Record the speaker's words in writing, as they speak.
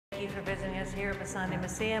you for visiting us here at Meson de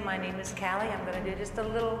Mesilla. My name is Callie. I'm going to do just a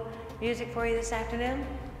little music for you this afternoon.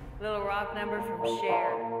 A little rock number from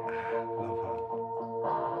Cher. Love her.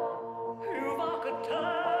 If I could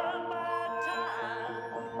turn back time,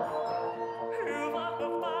 if I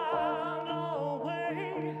could find a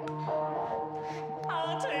way,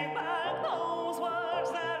 I'll take back those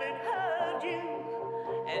words that it hurt you,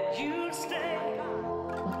 and you'd stay.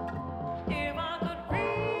 If I could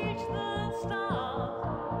reach the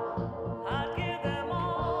stars, I'd give them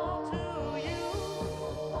all to you.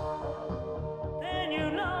 Then you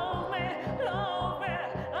love me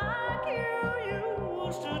like you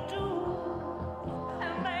used to do.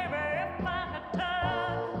 And baby, if I could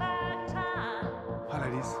turn back time. Hi,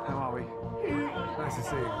 ladies. How are we? Nice to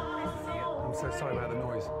see you. I'm so sorry about the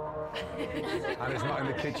noise. And it's not in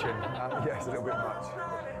the kitchen. Yes, a little bit much.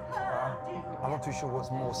 I'm not too sure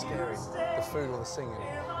what's more scary, the food or the singing.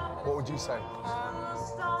 What would you say? I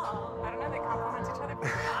don't know, they complement each other.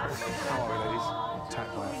 How are we, ladies?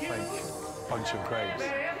 Attacked by a fake bunch of graves.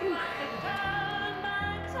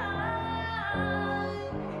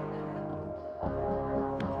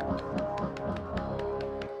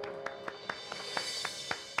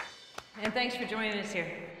 And thanks for joining us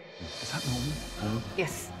here. Is that normal?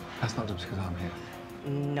 Yes. That's not just because I'm here.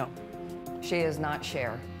 No. She is not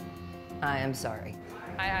Cher. I am sorry.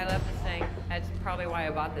 I love to sing. That's probably why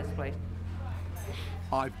I bought this place.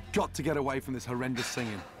 I've got to get away from this horrendous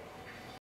singing.